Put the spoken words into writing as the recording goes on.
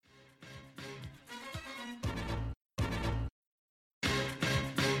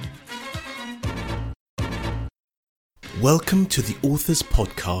Welcome to the Authors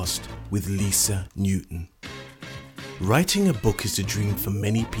Podcast with Lisa Newton. Writing a book is a dream for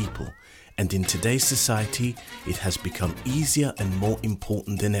many people, and in today's society, it has become easier and more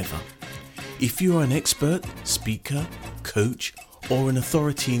important than ever. If you are an expert, speaker, coach, or an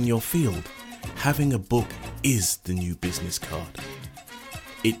authority in your field, having a book is the new business card.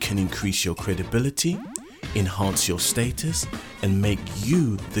 It can increase your credibility, enhance your status, and make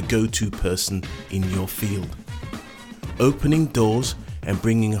you the go-to person in your field, opening doors and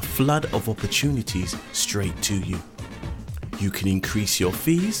bringing a flood of opportunities straight to you. You can increase your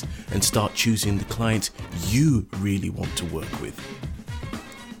fees and start choosing the clients you really want to work with.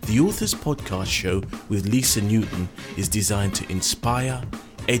 The Authors Podcast show with Lisa Newton is designed to inspire,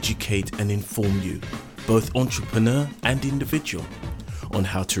 educate and inform you, both entrepreneur and individual, on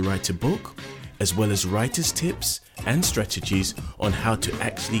how to write a book, as well as writer's tips and strategies on how to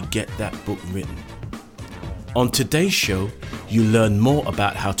actually get that book written. On today's show, you learn more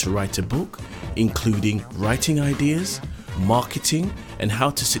about how to write a book, including writing ideas, marketing, and how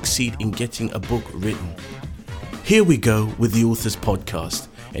to succeed in getting a book written. Here we go with the Authors Podcast,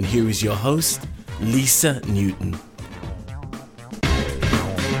 and here is your host, Lisa Newton.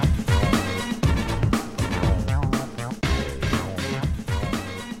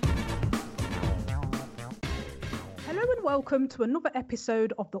 Welcome to another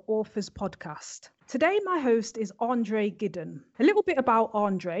episode of the Authors Podcast. Today, my host is Andre Giden. A little bit about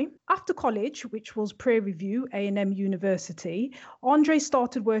Andre. After college, which was Prairie View A&M University, Andre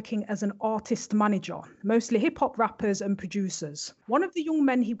started working as an artist manager, mostly hip-hop rappers and producers. One of the young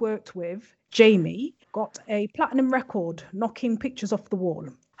men he worked with, Jamie, got a platinum record, knocking pictures off the wall.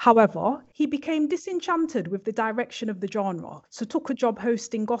 However, he became disenchanted with the direction of the genre, so took a job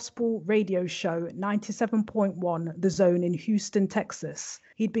hosting gospel radio show 97.1 The Zone in Houston, Texas.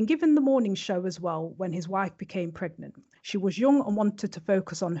 He'd been given the morning show as well when his wife became pregnant. She was young and wanted to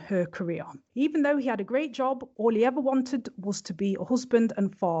focus on her career. Even though he had a great job, all he ever wanted was to be a husband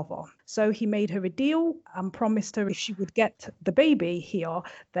and father. So he made her a deal and promised her if she would get the baby here,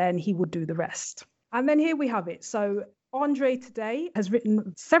 then he would do the rest. And then here we have it. So Andre today has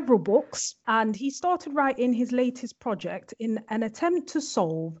written several books, and he started writing his latest project in an attempt to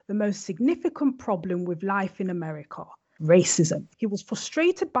solve the most significant problem with life in America: racism. He was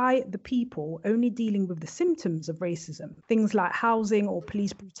frustrated by the people only dealing with the symptoms of racism, things like housing or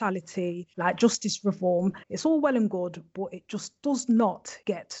police brutality, like justice reform. It's all well and good, but it just does not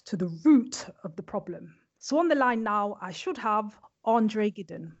get to the root of the problem. So on the line now, I should have Andre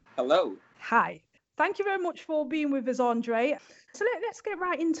Giden. Hello. Hi. Thank you very much for being with us, Andre. So let's get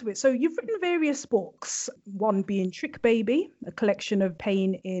right into it. So you've written various books, one being Trick Baby, a collection of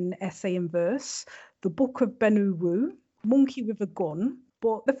pain in essay and verse, The Book of Bennu Wu, Monkey with a Gun.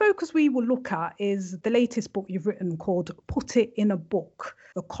 But the focus we will look at is the latest book you've written called Put It in a Book,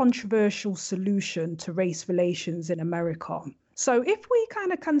 a controversial solution to race relations in America. So if we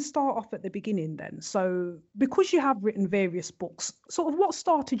kind of can start off at the beginning then. So because you have written various books, sort of what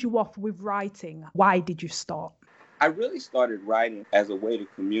started you off with writing? Why did you start? I really started writing as a way to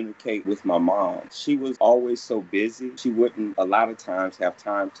communicate with my mom. She was always so busy. She wouldn't a lot of times have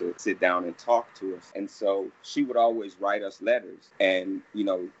time to sit down and talk to us. And so she would always write us letters. And,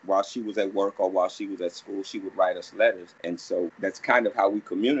 while she was at work or while she was at school, she would write us letters. And so that's kind of how we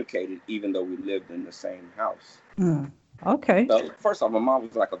communicated, even though we lived in the same house. Okay. So first off, my mom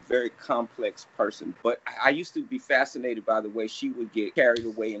was like a very complex person, but I used to be fascinated by the way she would get carried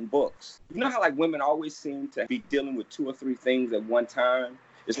away in books. You know how like women always seem to be dealing with two or three things at one time?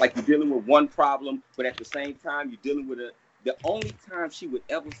 It's like you're dealing with one problem, but at the same time, you're dealing with the only time she would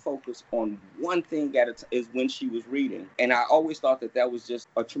ever focus on one thing is when she was reading. And I always thought that was just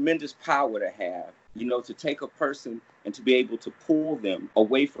a tremendous power to have, to take a person and to be able to pull them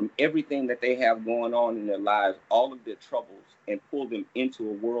away from everything that they have going on in their lives, all of their troubles, and pull them into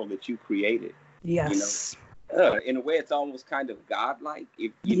a world that you created. Yes. In a way, it's almost kind of godlike,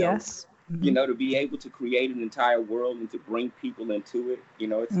 yes. To be able to create an entire world and to bring people into it.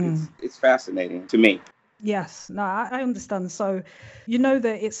 It's fascinating to me. Yes, no, I understand. So you know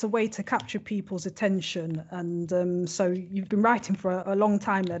that it's a way to capture people's attention. And so you've been writing for a long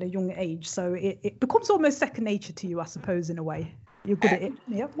time at a young age. So it becomes almost second nature to you, I suppose, in a way. You're good at it.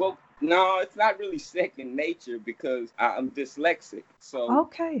 Yeah. Well, no, it's not really second nature because I'm dyslexic.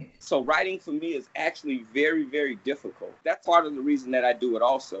 So writing for me is actually very, very difficult. That's part of the reason that I do it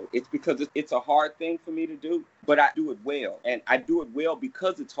also. It's because it's a hard thing for me to do, but I do it well. And I do it well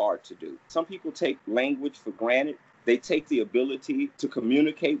because it's hard to do. Some people take language for granted. They take the ability to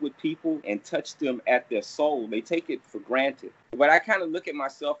communicate with people and touch them at their soul. They take it for granted. But I kind of look at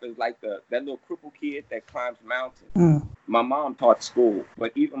myself as like that little crippled kid that climbs mountains. My mom taught school,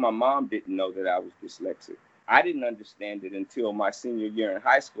 but even my mom didn't know that I was dyslexic. I didn't understand it until my senior year in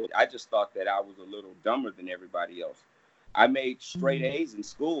high school. I just thought that I was a little dumber than everybody else. I made straight A's in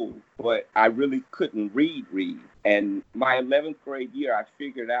school, but I really couldn't read. And my 11th grade year, I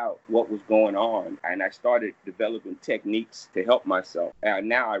figured out what was going on, and I started developing techniques to help myself. And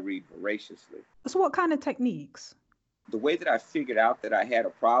now I read voraciously. So what kind of techniques? The way that I figured out that I had a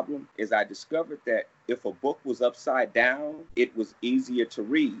problem is I discovered that if a book was upside down, it was easier to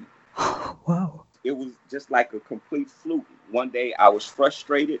read. Wow. It was just like a complete fluke. One day I was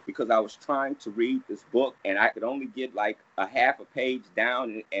frustrated because I was trying to read this book and I could only get like a half a page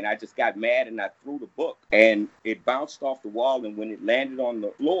down, and I just got mad and I threw the book and it bounced off the wall, and when it landed on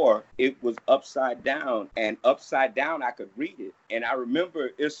the floor, it was upside down, and upside down I could read it. And I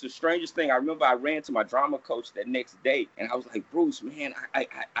remember, it's the strangest thing. I remember I ran to my drama coach that next day and I was like, Bruce, man, I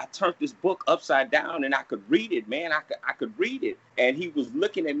turned this book upside down and I could read it, man. I could read it. And he was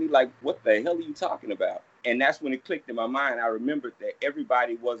looking at me like, what the hell are you talking about? And that's when it clicked in my mind. I remembered that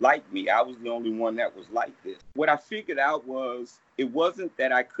everybody was like me. I was the only one that was like this. What I figured out was it wasn't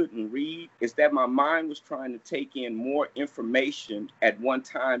that I couldn't read. It's that my mind was trying to take in more information at one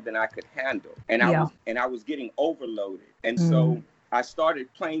time than I could handle. And I was getting overloaded. And so I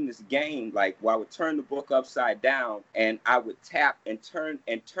started playing this game, like where I would turn the book upside down and I would tap and turn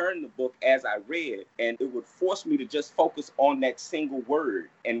the book as I read. And it would force me to just focus on that single word.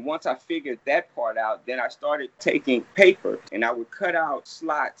 And once I figured that part out, then I started taking paper and I would cut out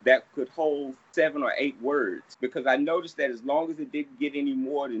slots that could hold 7 or 8 words, because I noticed that as long as it didn't get any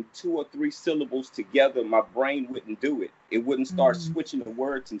more than 2 or 3 syllables together, my brain wouldn't do it. It wouldn't start switching the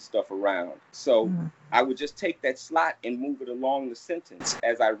words and stuff around. So I would just take that slot and move it along the sentence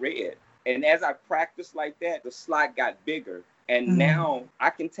as I read. And as I practiced like that, the slot got bigger. And now I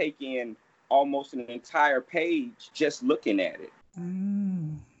can take in almost an entire page just looking at it.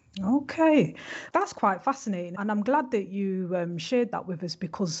 Okay, that's quite fascinating. And I'm glad that you shared that with us,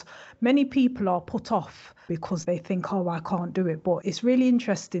 because many people are put off because they think, oh, I can't do it. But it's really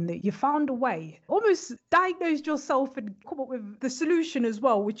interesting that you found a way, almost diagnosed yourself and come up with the solution as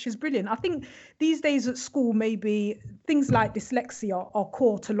well, which is brilliant. I think these days at school, maybe things like dyslexia are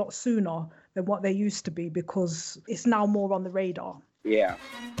caught a lot sooner than what they used to be, because it's now more on the radar. Yeah.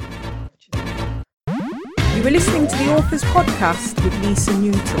 You were listening to the Authors Podcast with Lisa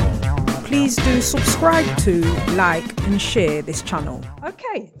Newton. Please do subscribe to, like and share this channel.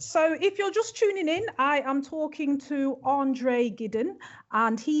 Okay, so if you're just tuning in, I am talking to Andre Giden,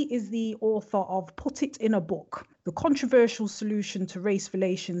 and he is the author of Put It in a Book, The Controversial Solution to Race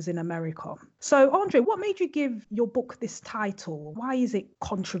Relations in America. So Andre, what made you give your book this title? Why is it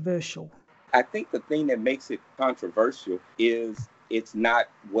controversial? I think the thing that makes it controversial is it's not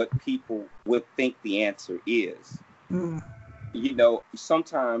what people would think the answer is. You know,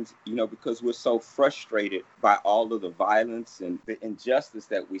 sometimes, because we're so frustrated by all of the violence and the injustice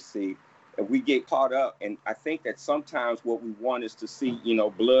that we see, and we get caught up. And I think that sometimes what we want is to see,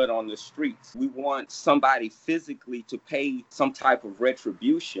 blood on the streets. We want somebody physically to pay some type of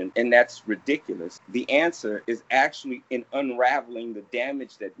retribution, and that's ridiculous. The answer is actually in unraveling the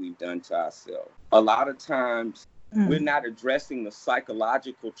damage that we've done to ourselves. A lot of times, we're not addressing the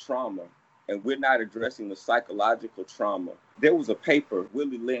psychological trauma, and we're not addressing the psychological trauma. There was a paper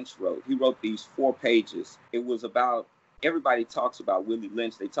Willie Lynch wrote. He wrote these 4 pages. It was about, everybody talks about Willie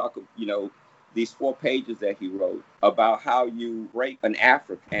Lynch. They talk, these 4 pages that he wrote about how you break an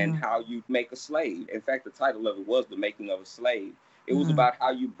African and how you make a slave. In fact, the title of it was The Making of a Slave. It was about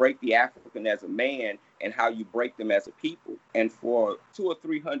how you break the African as a man and how you break them as a people. And for 200 or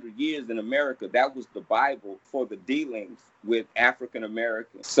 300 years in America, that was the Bible for the dealings with African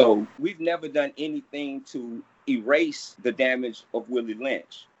Americans. So we've never done anything to erase the damage of Willie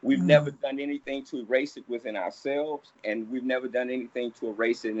Lynch. We've never done anything to erase it within ourselves, and we've never done anything to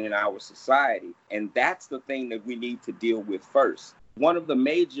erase it in our society. And that's the thing that we need to deal with first. One of the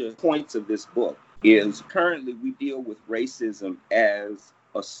major points of this book is currently we deal with racism as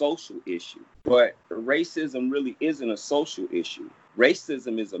a social issue, but racism really isn't a social issue.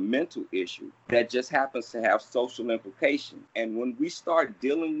 Racism is a mental issue that just happens to have social implications. And when we start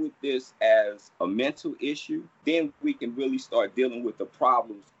dealing with this as a mental issue, then we can really start dealing with the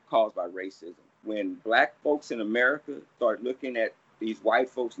problems caused by racism. When Black folks in America start looking at these white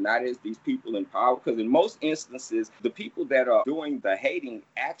folks not as these people in power, because in most instances, the people that are doing the hating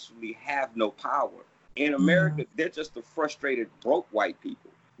actually have no power. In America, they're just the frustrated, broke white people.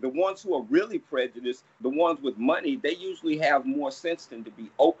 The ones who are really prejudiced, the ones with money, they usually have more sense than to be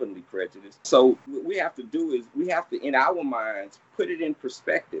openly prejudiced. So what we have to do is we have to, in our minds, put it in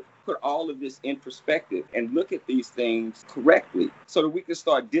perspective, put all of this in perspective and look at these things correctly so that we can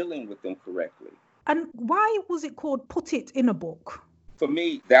start dealing with them correctly. And why was it called Put It in a Book? For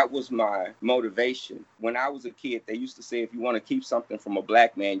me, that was my motivation. When I was a kid, they used to say, if you want to keep something from a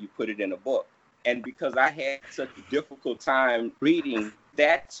black man, you put it in a book. And because I had such a difficult time reading,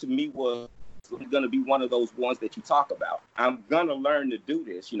 that to me was going to be one of those ones that you talk about. I'm going to learn to do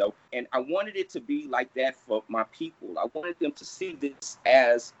this, and I wanted it to be like that for my people. I wanted them to see this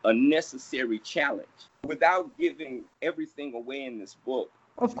as a necessary challenge without giving everything away in this book.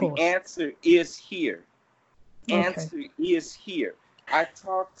 Of course. The answer is here. Okay. Answer is here. I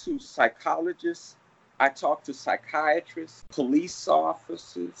talked to psychologists, I talked to psychiatrists, police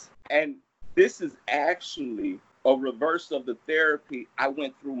officers, and this is actually a reverse of the therapy I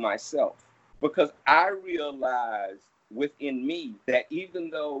went through myself, because I realized within me that even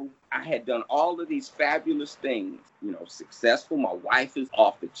though I had done all of these fabulous things, successful, my wife is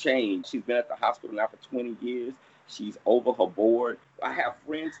off the chain. She's been at the hospital now for 20 years. She's over her board. I have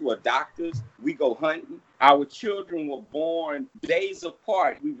friends who are doctors. We go hunting. Our children were born days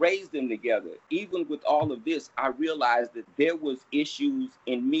apart. We raised them together. Even with all of this, I realized that there was issues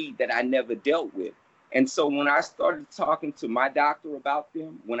in me that I never dealt with. And so when I started talking to my doctor about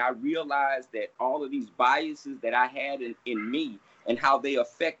them, when I realized that all of these biases that I had in me and how they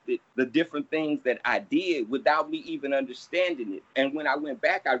affected the different things that I did without me even understanding it. And when I went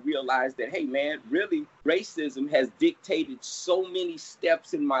back, I realized that, hey, man, really, racism has dictated so many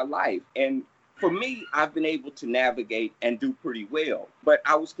steps in my life. And for me, I've been able to navigate and do pretty well. But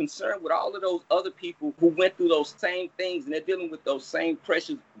I was concerned with all of those other people who went through those same things and they're dealing with those same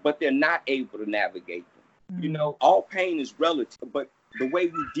pressures, but they're not able to navigate them. All pain is relative, but the way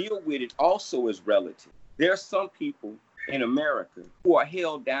we deal with it also is relative. There are some people in America who are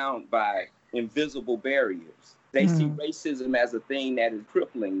held down by invisible barriers. They see racism as a thing that is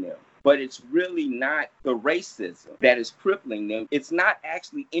crippling them. But it's really not the racism that is crippling them. It's not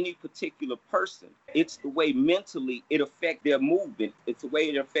actually any particular person. It's the way mentally it affects their movement. It's the way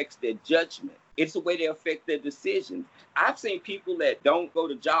it affects their judgment. It's the way they affect their decisions. I've seen people that don't go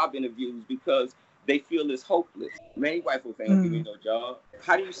to job interviews because they feel it's hopeless. Many white folks ain't gonna give me no job.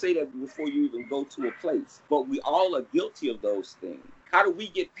 How do you say that before you even go to a place? But we all are guilty of those things. How do we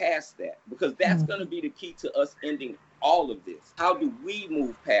get past that? Because that's gonna be the key to us ending all of this. How do we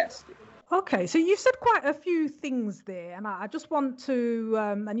move past it? Okay, so you said quite a few things there, and I just want to,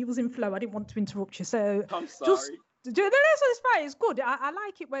 and you was in flow, I didn't want to interrupt you, so I'm sorry. No, it's fine. It's good. I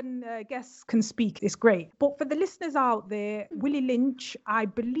like it when guests can speak. It's great. But for the listeners out there, Willie Lynch, I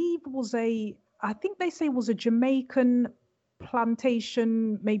believe I think they say was a Jamaican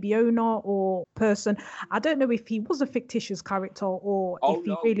plantation maybe owner or person. I don't know if he was a fictitious character or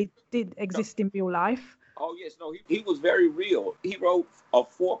he really did exist in real life. Oh, yes. No, he was very real. He wrote a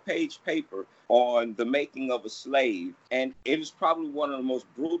 4-page paper on the making of a slave. And it is probably one of the most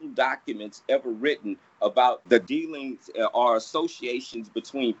brutal documents ever written about the dealings or associations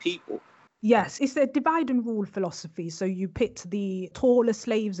between people. Yes, it's a divide and rule philosophy. So you pit the taller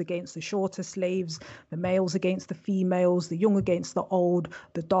slaves against the shorter slaves, the males against the females, the young against the old,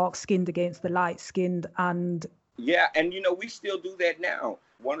 the dark-skinned against the light-skinned. And yeah, and we still do that now.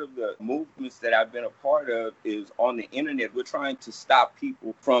 One of the movements that I've been a part of is on the internet. We're trying to stop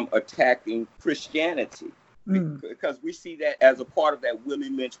people from attacking Christianity. Because we see that as a part of that Willie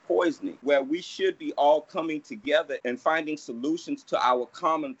Lynch poisoning, where we should be all coming together and finding solutions to our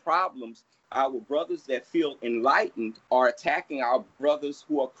common problems. Our brothers that feel enlightened are attacking our brothers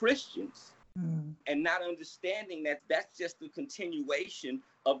who are Christians and not understanding that that's just the continuation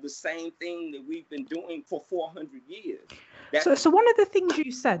of the same thing that we've been doing for 400 years. So one of the things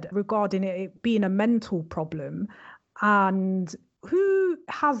you said regarding it being a mental problem, and who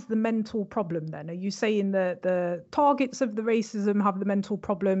has the mental problem then? Are you saying that the targets of the racism have the mental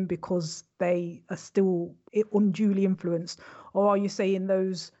problem because they are still unduly influenced? Or are you saying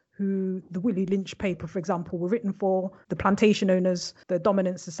those who the Willie Lynch paper, for example, were written for, the plantation owners, the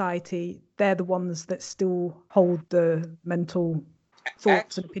dominant society, they're the ones that still hold the mental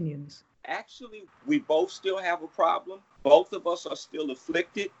thoughts and opinions? Actually, we both still have a problem. Both of us are still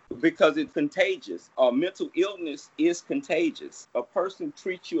afflicted because it's contagious. Mental illness is contagious. A person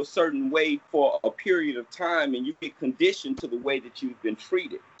treats you a certain way for a period of time and you get conditioned to the way that you've been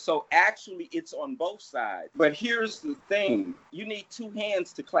treated. So actually, it's on both sides. But here's the thing. You need 2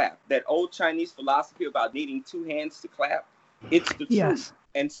 hands to clap. That old Chinese philosophy about needing 2 hands to clap, it's the truth.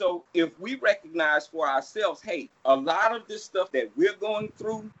 And so if we recognize for ourselves, hey, a lot of this stuff that we're going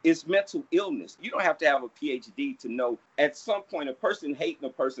through is mental illness. You don't have to have a PhD to know at some point a person hating a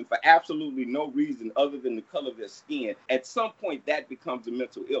person for absolutely no reason other than the color of their skin, at some point that becomes a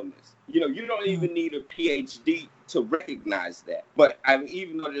mental illness. You don't even need a PhD to recognize that. But I mean,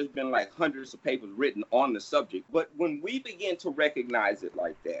 even though there's been like hundreds of papers written on the subject, but when we begin to recognize it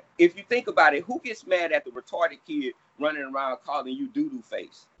like that, if you think about it, who gets mad at the retarded kid running around calling you doo-doo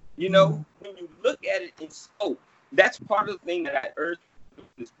face? When you look at it in scope, that's part of the thing that I urge in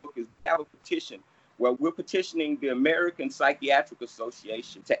this book is have a petition where we're petitioning the American Psychiatric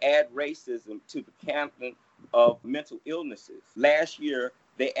Association to add racism to the canon of mental illnesses. Last year,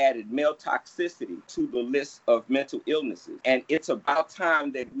 they added male toxicity to the list of mental illnesses. And it's about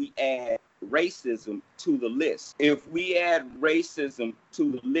time that we add racism to the list. If we add racism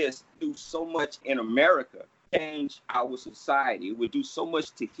to the list, do so much in America, change our society. It would do so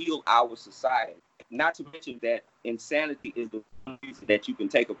much to heal our society. Not to mention that insanity is the reason that you can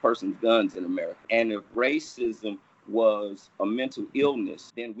take a person's guns in America. And if racism was a mental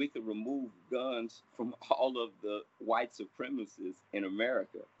illness, then we could remove guns from all of the white supremacists in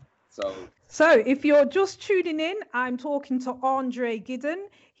America. So if you're just tuning in, I'm talking to Andre Giden.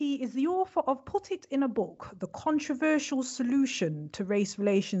 He is the author of Put It in a Book, The Controversial Solution to Race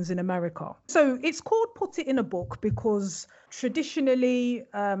Relations in America. So it's called Put It in a Book because traditionally,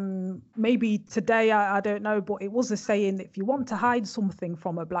 maybe today, I don't know, but it was a saying that if you want to hide something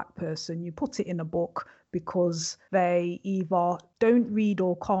from a black person, you put it in a book because they either don't read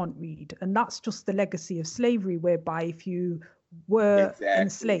or can't read. And that's just the legacy of slavery, whereby if you were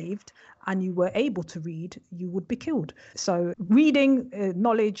enslaved and you were able to read, you would be killed. So reading,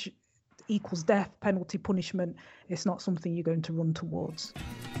 knowledge equals death, penalty, punishment. It's not something you're going to run towards.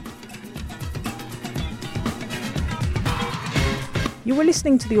 You were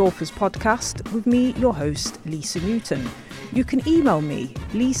listening to the Authors Podcast with me, your host, Lisa Newton. You can email me,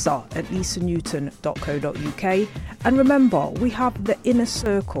 lisa@lisanewton.co.uk. And remember, we have the Inner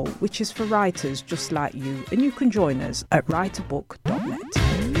Circle, which is for writers just like you, and you can join us at writeabook.net.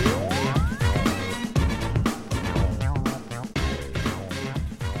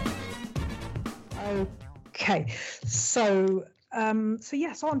 Okay, so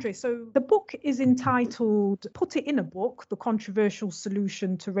yes, Andre, so the book is entitled Put It in a Book, The Controversial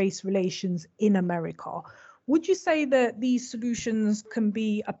Solution to Race Relations in America. Would you say that these solutions can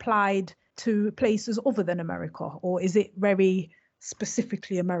be applied to places other than America, or is it very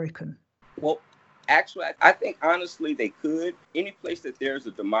specifically American? Well, actually, I think honestly they could. Any place that there's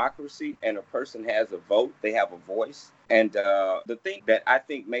a democracy and a person has a vote, they have a voice. And the thing that I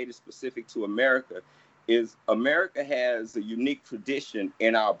think made it specific to America is America has a unique tradition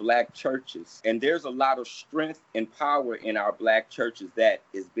in our black churches. And there's a lot of strength and power in our black churches that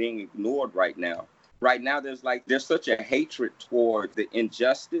is being ignored right now. Right now, there's such a hatred toward the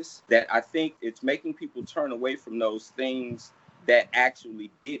injustice that I think it's making people turn away from those things that actually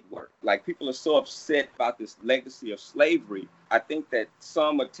did work. Like, people are so upset about this legacy of slavery. I think that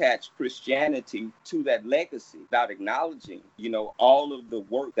some attach Christianity to that legacy without acknowledging, all of the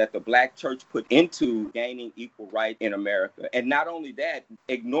work that the black church put into gaining equal rights in America. And not only that,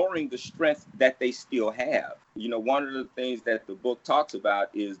 ignoring the strength that they still have. One of the things that the book talks about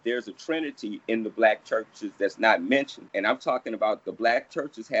is there's a trinity in the black churches that's not mentioned. And I'm talking about the black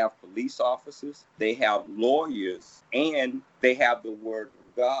churches have police officers, they have lawyers, and they have the word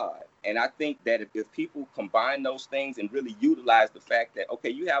of God. And I think that if people combine those things and really utilize the fact that,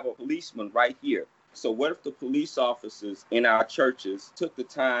 okay, you have a policeman right here. So what if the police officers in our churches took the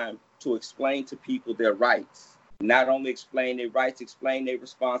time to explain to people their rights? Not only explain their rights, explain their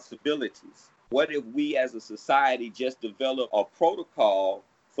responsibilities. What if we as a society just develop a protocol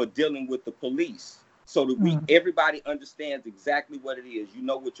for dealing with the police so that everybody understands exactly what it is? You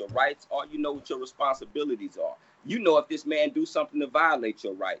know what your rights are, you know what your responsibilities are. You know if this man do something to violate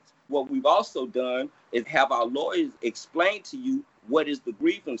your rights. What we've also done is have our lawyers explain to you what is the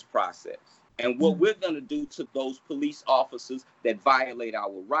grievance process and what we're going to do to those police officers that violate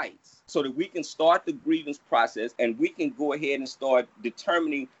our rights, so that we can start the grievance process and we can go ahead and start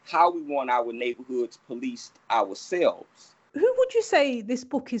determining how we want our neighborhoods policed ourselves. Who would you say this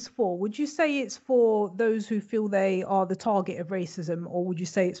book is for? Would you say it's for those who feel they are the target of racism, or would you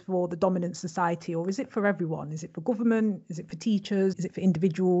say it's for the dominant society, or is it for everyone? Is it for government? Is it for teachers? Is it for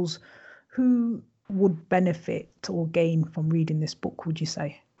individuals? Who would benefit or gain from reading this book, would you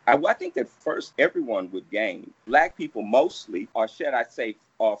say? I think that first, everyone would gain. Black people mostly, or should I say,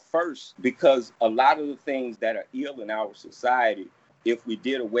 are first, because a lot of the things that are ill in our society, if we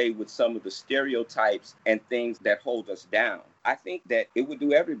did away with some of the stereotypes and things that hold us down. I think that it would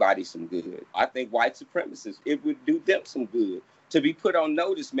do everybody some good. I think white supremacists, it would do them some good to be put on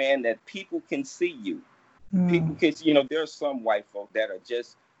notice, man, that people can see you. People can, there are some white folk that are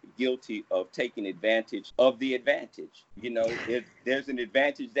just guilty of taking advantage of the advantage. If there's an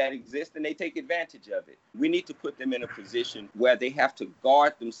advantage that exists, and they take advantage of it. We need to put them in a position where they have to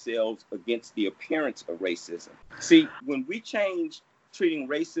guard themselves against the appearance of racism. See, when we change treating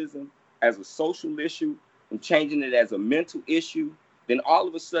racism as a social issue and changing it as a mental issue, then all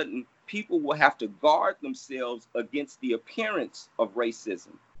of a sudden people will have to guard themselves against the appearance of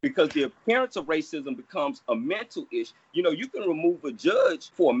racism. Because the appearance of racism becomes a mental issue. You can remove a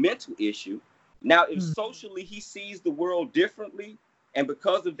judge for a mental issue. Now, if socially he sees the world differently, and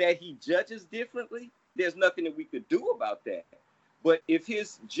because of that he judges differently, there's nothing that we could do about that. But if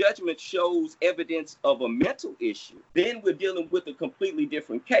his judgment shows evidence of a mental issue, then we're dealing with a completely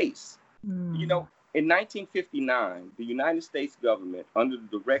different case. In 1959, the United States government, under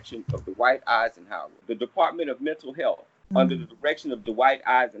the direction of Dwight Eisenhower, the Department of Mental Health, under the direction of Dwight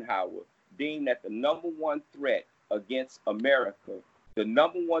Eisenhower, deemed that the number one threat against America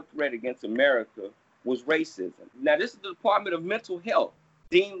was racism. Now, this is the Department of Mental Health,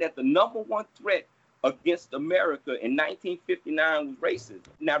 deemed that the number one threat against America in 1959 was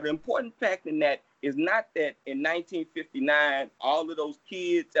racism. Now, the important fact in that is not that in 1959, all of those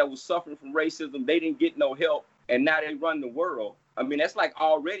kids that were suffering from racism, they didn't get no help, and now they run the world. I mean, that's like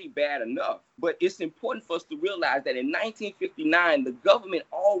already bad enough. But it's important for us to realize that in 1959, the government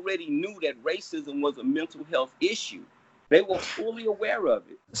already knew that racism was a mental health issue. They were fully aware of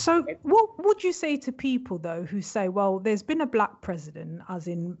it. So what would you say to people, though, who say, well, there's been a black president, as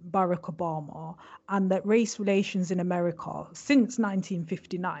in Barack Obama, and that race relations in America since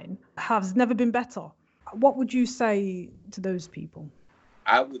 1959 has never been better? What would you say to those people?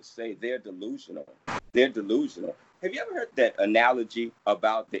 I would say they're delusional. They're delusional. Have you ever heard that analogy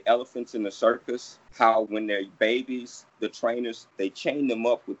about the elephants in the circus? How when they're babies, the trainers, they chain them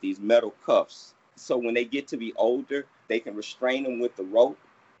up with these metal cuffs. So when they get to be older, they can restrain them with the rope.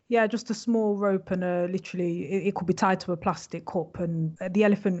 Yeah, just a small rope, and literally it could be tied to a plastic cup. And the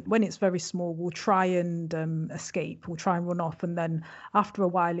elephant, when it's very small, will try and escape, will try and run off. And then after a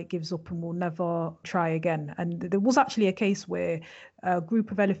while, it gives up and will never try again. And there was actually a case where a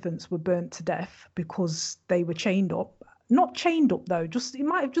group of elephants were burnt to death because they were chained up. Not chained up, though, it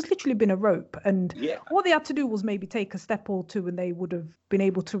might have just literally been a rope. And all they had to do was maybe take a step or two and they would have been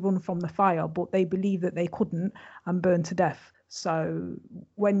able to run from the fire. But they believed that they couldn't and burned to death. So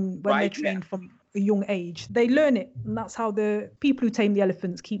when they're trained from a young age, they learn it. And that's how the people who tame the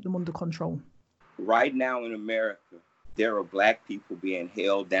elephants keep them under control. Right now in America, there are black people being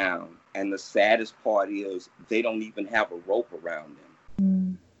held down. And the saddest part is they don't even have a rope around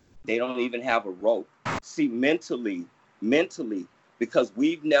them. They don't even have a rope. See, mentally, because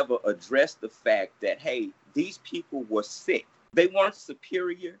we've never addressed the fact that, hey, these people were sick. They weren't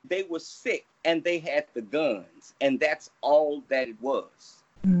superior. They were sick and they had the guns. And that's all that it was.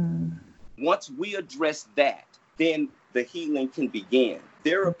 Once we address that, then the healing can begin.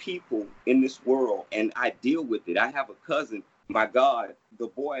 There are people in this world, and I deal with it. I have a cousin, my God, the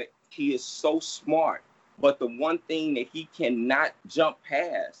boy, he is so smart. But the one thing that he cannot jump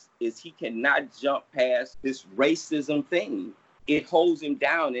past is he cannot jump past this racism thing. It holds him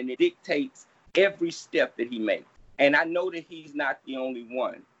down and it dictates every step that he makes. And I know that he's not the only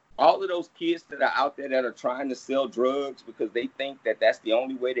one. All of those kids that are out there that are trying to sell drugs because they think that that's the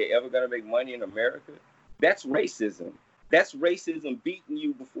only way they're ever going to make money in America, that's racism. That's racism beating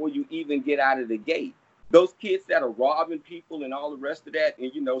you before you even get out of the gate. Those kids that are robbing people and all the rest of that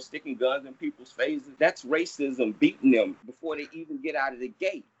and, sticking guns in people's faces, that's racism beating them before they even get out of the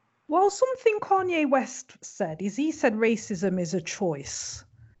gate. Well, something Kanye West said is he said racism is a choice.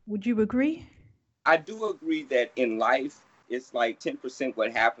 Would you agree? I do agree that in life, it's like 10%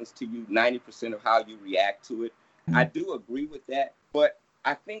 what happens to you, 90% of how you react to it. I do agree with that. But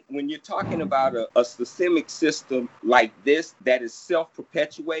I think when you're talking about a systemic system like this that is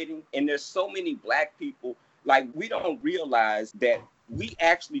self-perpetuating, and there's so many black people, like we don't realize that we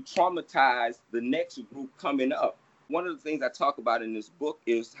actually traumatize the next group coming up. One of the things I talk about in this book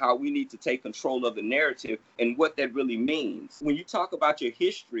is how we need to take control of the narrative and what that really means. When you talk about your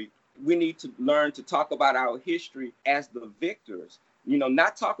history, we need to learn to talk about our history as the victors,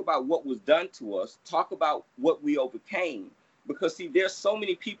 not talk about what was done to us, talk about what we overcame. Because, see, there's so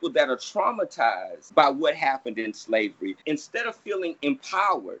many people that are traumatized by what happened in slavery. Instead of feeling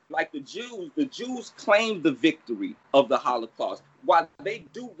empowered, like the Jews claimed the victory of the Holocaust. While they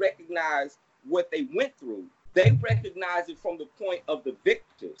do recognize what they went through, they recognize it from the point of the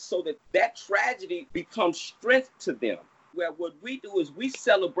victor so that tragedy becomes strength to them. where what we do is we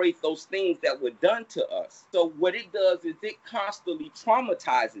celebrate those things that were done to us. So what it does is it constantly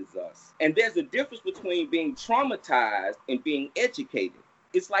traumatizes us. And there's a difference between being traumatized and being educated.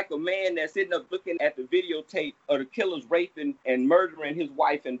 It's like a man that's sitting up looking at the videotape of the killers raping and murdering his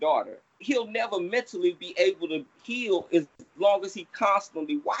wife and daughter. He'll never mentally be able to heal as long as he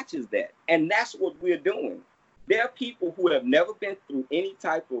constantly watches that. And that's what we're doing. There are people who have never been through any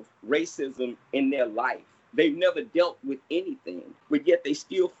type of racism in their life. They've never dealt with anything, but yet they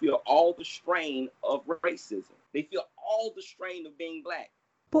still feel all the strain of racism. They feel all the strain of being Black.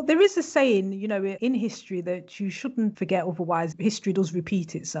 But there is a saying, in history that you shouldn't forget, otherwise history does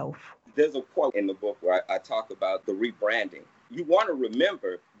repeat itself. There's a quote in the book where I talk about the rebranding. You want to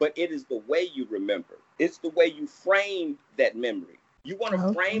remember, but it is the way you remember. It's the way you frame that memory. You want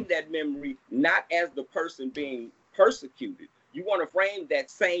to frame that memory not as the person being persecuted. You want to frame that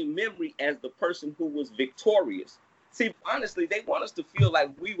same memory as the person who was victorious. See, honestly, they want us to feel like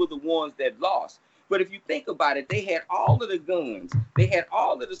we were the ones that lost. But if you think about it, they had all of the guns. They had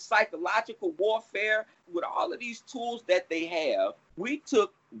all of the psychological warfare with all of these tools that they have. We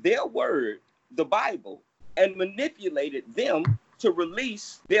took their word, the Bible, and manipulated them to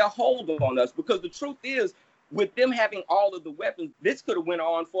release their hold on us. Because the truth is, with them having all of the weapons, this could have went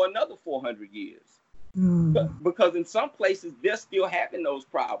on for another 400 years. Because in some places, they're still having those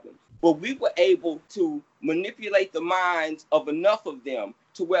problems. But we were able to manipulate the minds of enough of them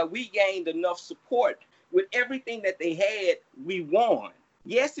to where we gained enough support. With everything that they had, we won.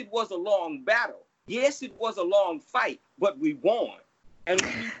 Yes, it was a long battle. Yes, it was a long fight, but we won. And we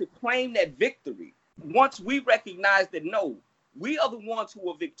need to claim that victory. Once we recognize that, no, we are the ones who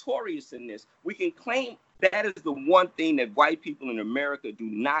are victorious in this, we can claim that is the one thing that white people in America do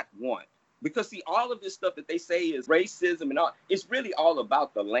not want. Because, see, all of this stuff that they say is racism and all, it's really all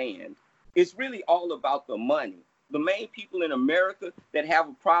about the land. It's really all about the money. The main people in America that have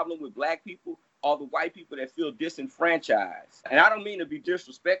a problem with Black people are the white people that feel disenfranchised. And I don't mean to be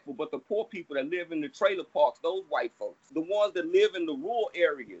disrespectful, but the poor people that live in the trailer parks, those white folks, the ones that live in the rural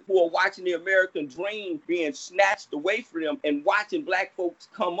areas who are watching the American dream being snatched away from them and watching Black folks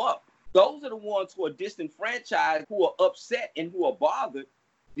come up. Those are the ones who are disenfranchised, who are upset and who are bothered.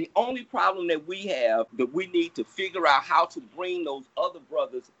 The only problem that we have that we need to figure out how to bring those other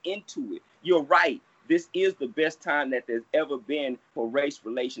brothers into it. You're right. This is the best time that there's ever been for race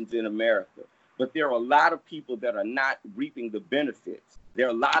relations in America. But there are a lot of people that are not reaping the benefits. There are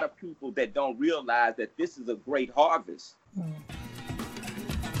a lot of people that don't realize that this is a great harvest.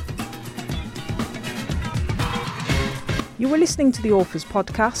 You were listening to the Authors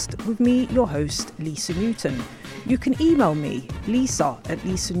Podcast with me, your host, Lisa Newton. You can email me,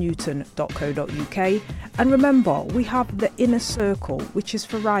 lisa@lisanewton.co.uk. And remember, we have the Inner Circle, which is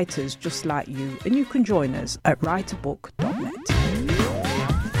for writers just like you, and you can join us at writerbook.net.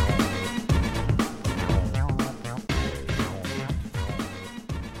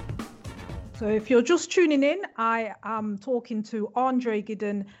 So if you're just tuning in, I am talking to Andre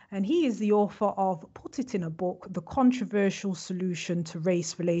Giden, and he is the author of Put It in a Book, The Controversial Solution to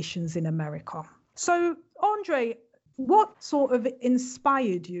Race Relations in America. So, Andre, what sort of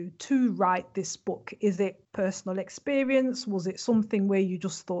inspired you to write this book? Is it personal experience? Was it something where you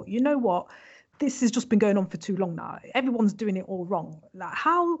just thought, you know what, this has just been going on for too long now. Everyone's doing it all wrong. Like,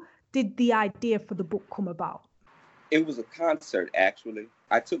 how did the idea for the book come about? It was a concert, actually.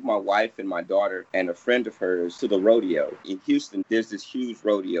 I took my wife and my daughter and a friend of hers to the rodeo. In Houston, there's this huge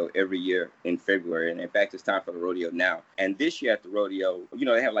rodeo every year in February. And in fact, it's time for the rodeo now. And this year at the rodeo,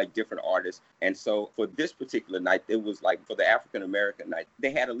 they have like different artists. And so for this particular night, it was like for the African-American night,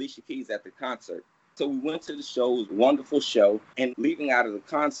 they had Alicia Keys at the concert. So we went to the show. It was a wonderful show. And leaving out of the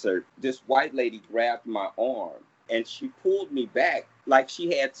concert, this white lady grabbed my arm and she pulled me back like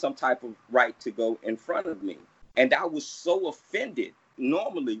she had some type of right to go in front of me. And I was so offended.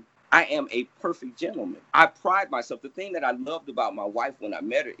 Normally, I am a perfect gentleman. I pride myself. The thing that I loved about my wife when I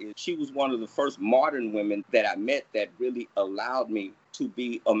met her is she was one of the first modern women that I met that really allowed me to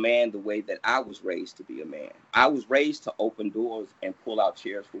be a man the way that I was raised to be a man. I was raised to open doors and pull out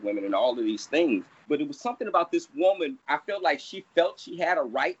chairs for women and all of these things. But it was something about this woman. I felt like she felt she had a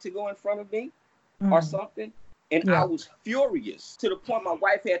right to go in front of me or something. And I was furious to the point my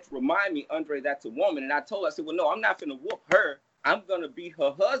wife had to remind me, Andre, that's a woman. And I told her, I said, well, no, I'm not going to whoop her. I'm going to be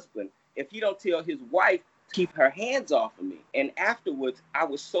her husband if he don't tell his wife to keep her hands off of me. And afterwards, I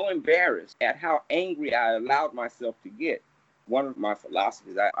was so embarrassed at how angry I allowed myself to get. One of my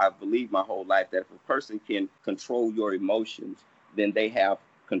philosophies, I believe my whole life that if a person can control your emotions, then they have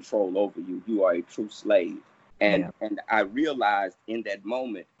control over you. You are a true slave. And I realized in that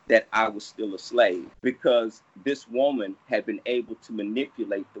moment that I was still a slave because this woman had been able to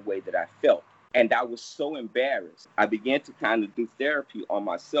manipulate the way that I felt. And I was so embarrassed. I began to kind of do therapy on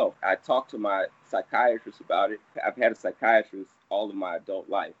myself. I talked to my psychiatrist about it. I've had a psychiatrist all of my adult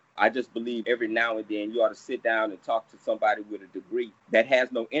life. I just believe every now and then you ought to sit down and talk to somebody with a degree that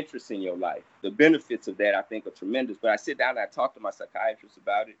has no interest in your life. The benefits of that, I think, are tremendous. But I sit down and I talk to my psychiatrist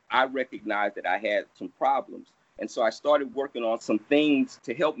about it. I recognized that I had some problems. And so I started working on some things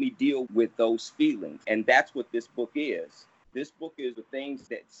to help me deal with those feelings. And that's what this book is. This book is the things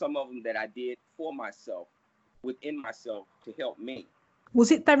that some of them that I did for myself, within myself, to help me.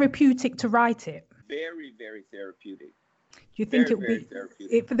 Was it therapeutic to write it? Very, very therapeutic. Do you think Very, it will very be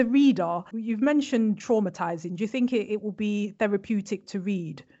therapeutic. for the reader? You've mentioned traumatizing. Do you think it will be therapeutic to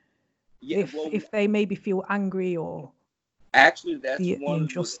read? Yeah, if they maybe feel angry or actually, that's the one of the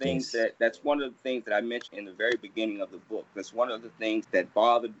injustice. things that's one of the things that I mentioned in the very beginning of the book. That's one of the things that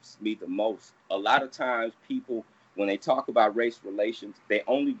bothers me the most. A lot of times people, when they talk about race relations, they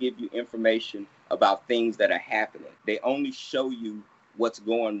only give you information about things that are happening. They only show you what's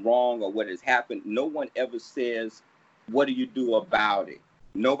going wrong or what has happened. No one ever says, what do you do about it?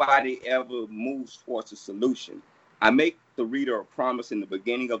 Nobody ever moves towards a solution. I make the reader a promise in the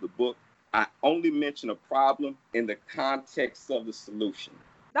beginning of the book. I only mention a problem in the context of the solution.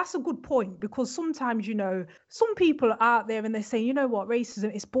 That's a good point, because sometimes, some people are out there and they say, you know what,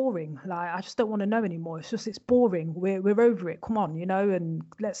 racism is boring. Like, I just don't want to know anymore. It's boring. We're over it. Come on, and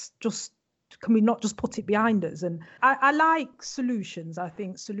can we not just put it behind us? And I like solutions. I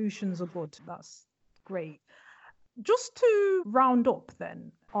think solutions are good. That's great. Just to round up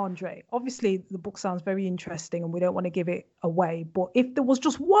then, Andre, obviously the book sounds very interesting and we don't want to give it away, but if there was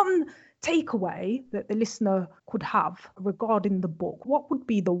just one takeaway that the listener could have regarding the book, what would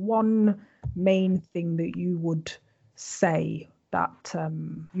be the one main thing that you would say that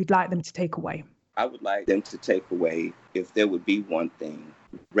you'd like them to take away? I would like them to take away, if there would be one thing,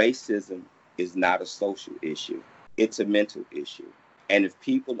 racism is not a social issue. It's a mental issue. And if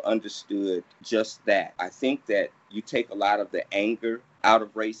people understood just that, I think that you take a lot of the anger out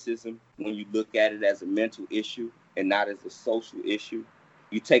of racism when you look at it as a mental issue and not as a social issue.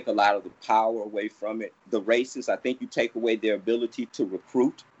 You take a lot of the power away from it. The racists, I think you take away their ability to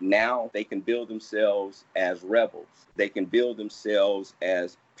recruit. Now they can build themselves as rebels. They can build themselves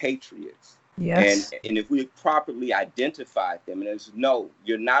as patriots. Yes. And if we properly identify them, and it's no,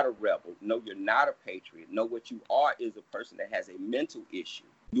 you're not a rebel. No, you're not a patriot. No, what you are is a person that has a mental issue.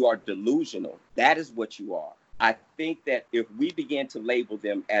 You are delusional. That is what you are. I think that if we begin to label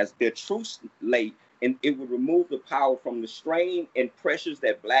them as their true slate, and it would remove the power from the strain and pressures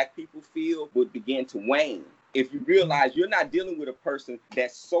that Black people feel would begin to wane. If you realize you're not dealing with a person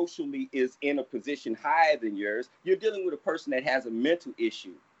that socially is in a position higher than yours, you're dealing with a person that has a mental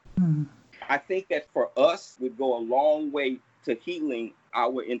issue. I think that for us would go a long way to healing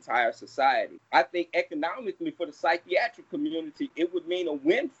our entire society. I think economically for the psychiatric community, it would mean a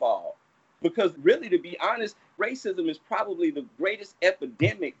windfall. Because really, to be honest, racism is probably the greatest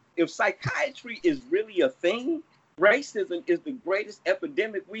epidemic. If psychiatry is really a thing, racism is the greatest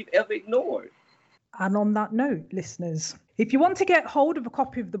epidemic we've ever ignored. And on that note, listeners, if you want to get hold of a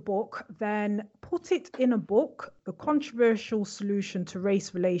copy of the book, then Put It in a Book, The Controversial Solution to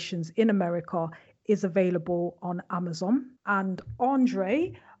Race Relations in America is available on Amazon. And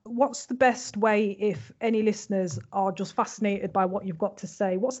Andre, what's the best way, if any listeners are just fascinated by what you've got to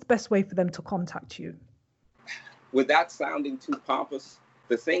say, what's the best way for them to contact you? Without sounding too pompous,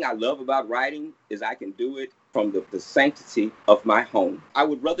 the thing I love about writing is I can do it from the sanctity of my home. I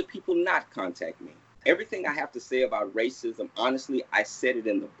would rather people not contact me. Everything I have to say about racism, honestly, I said it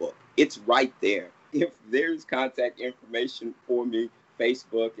in the book. It's right there. If there's contact information for me,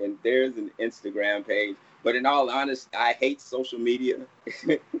 Facebook, and there's an Instagram page. But in all honesty, I hate social media.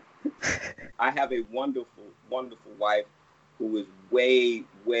 I have a wonderful, wonderful wife who is way,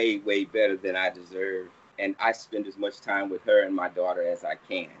 way, way better than I deserve. And I spend as much time with her and my daughter as I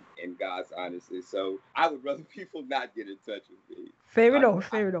can, in God's honesty. So I would rather people not get in touch with me. Fair enough.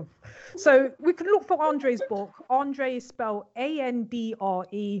 So we can look for Andre's book. Andre is spelled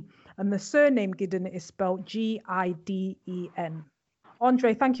Andre, and the surname Giden is spelled Giden.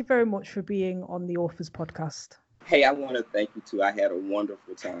 Andre, thank you very much for being on the Authors Podcast. Hey, I want to thank you too. I had a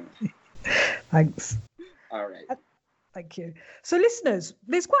wonderful time. Thanks. All right. Thank you. So listeners,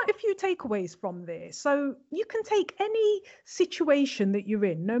 there's quite a few takeaways from this. So you can take any situation that you're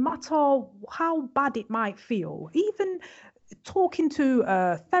in, no matter how bad it might feel, even talking to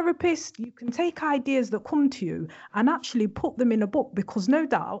a therapist, you can take ideas that come to you and actually put them in a book, because no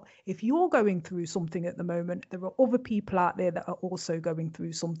doubt if you're going through something at the moment, there are other people out there that are also going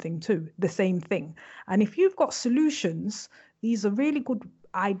through something too, the same thing. And if you've got solutions, these are really good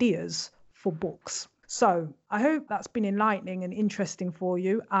ideas for books. So I hope that's been enlightening and interesting for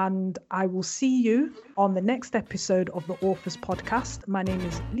you, and I will see you on the next episode of the Authors Podcast. My name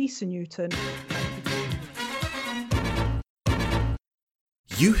is Lisa Newton.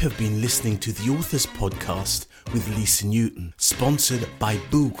 You have been listening to the Authors Podcast with Lisa Newton, sponsored by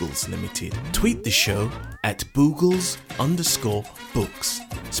Boogles Limited. Tweet the show at Boogles_books,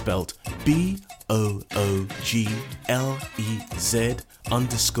 spelled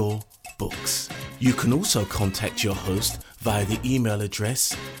BOOGLEZ_books. You can also contact your host via the email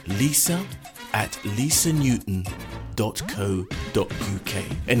address lisa@lisanewton.co.uk.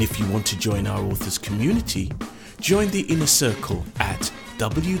 And if you want to join our authors community, join the inner circle at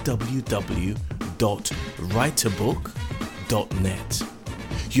www.writeabook.net.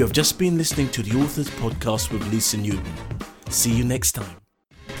 You have just been listening to the Authors Podcast with Lisa Newton. See you next time.